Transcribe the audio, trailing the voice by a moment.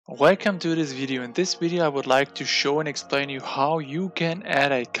Welcome to this video. In this video I would like to show and explain you how you can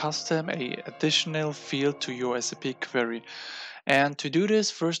add a additional field to your SAP query. And to do this,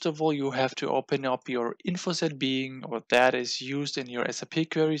 first of all, you have to open up your InfoSet being or that is used in your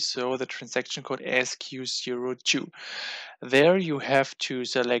SAP query, so the transaction code SQ02. There you have to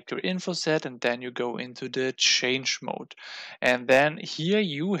select your InfoSet and then you go into the change mode. And then here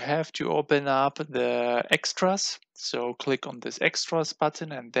you have to open up the extras. So click on this extras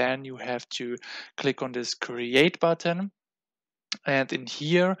button and then you have to click on this create button. And in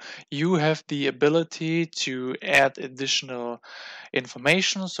here, you have the ability to add additional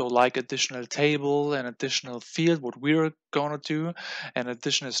information. So like additional table, an additional field, what we're going to do, an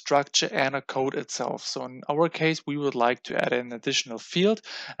additional structure and a code itself. So in our case, we would like to add an additional field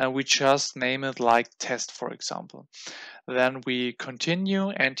and we just name it like test, for example. Then we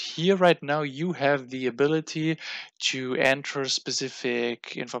continue, and here right now you have the ability to enter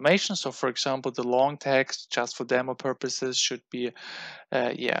specific information. So for example, the long text just for demo purposes should be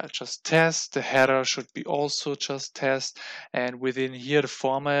just test. The header should be also just test, and within here the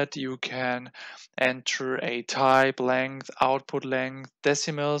format you can enter a type, length, output length,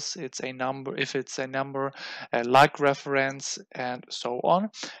 decimals, it's a number, if it's a number, a like reference, and so on.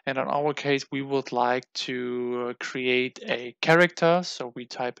 And in our case we would like to create a character, so we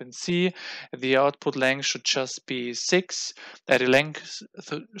type in C. The output length should just be 6, the length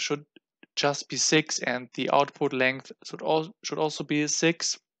should just be 6, and the output length should also be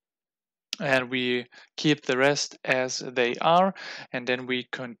 6, and we keep the rest as they are, and then we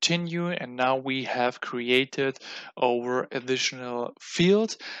continue, and now we have created our additional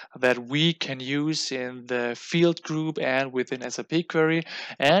field that we can use in the field group and within SAP Query.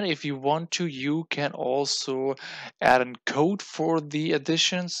 And if you want to, you can also add a code for the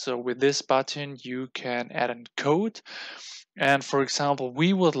addition. So with this button you can add a code. And for example,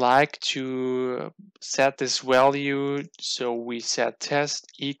 we would like to set this value, so we set test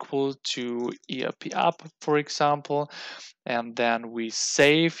equal to ERP up, for example, and then we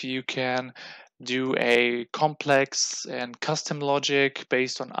save. You can do a complex and custom logic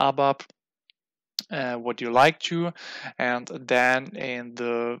based on ABAP, what you like to, and then in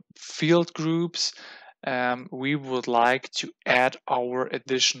the field groups, we would like to add our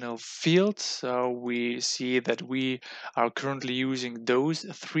additional fields. So we see that we are currently using those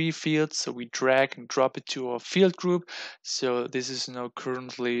 3 fields, so we drag and drop it to our field group. So this is now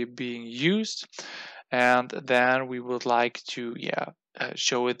currently being used, and then we would like to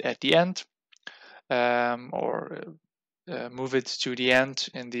show it at the end, or move it to the end.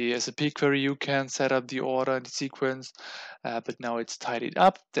 In the SAP query you can set up the order and the sequence, but now it's tidied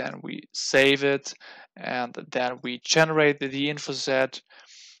up. Then we save it, and then we generate the InfoSet,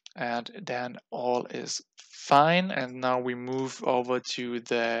 and then all is fine. And now we move over to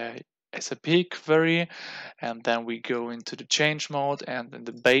the SAP query, and then we go into the change mode, and in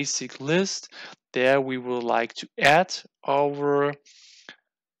the basic list there we would like to add our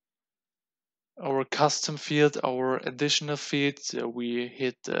custom field, our additional field. So we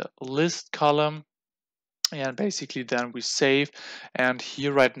hit the list column, and basically then we save. And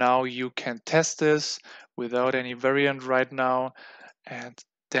here right now you can test this without any variant right now, and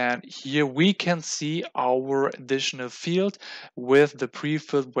then here we can see our additional field with the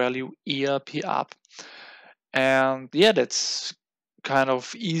pre-filled value ERP up. And yeah, that's kind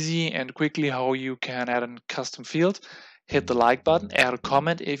of easy and quickly how you can add a custom field. Hit the like button, add a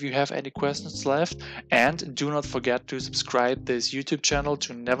comment if you have any questions left, and do not forget to subscribe this YouTube channel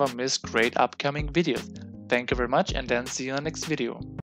to never miss great upcoming videos. Thank you very much, and then see you in the next video.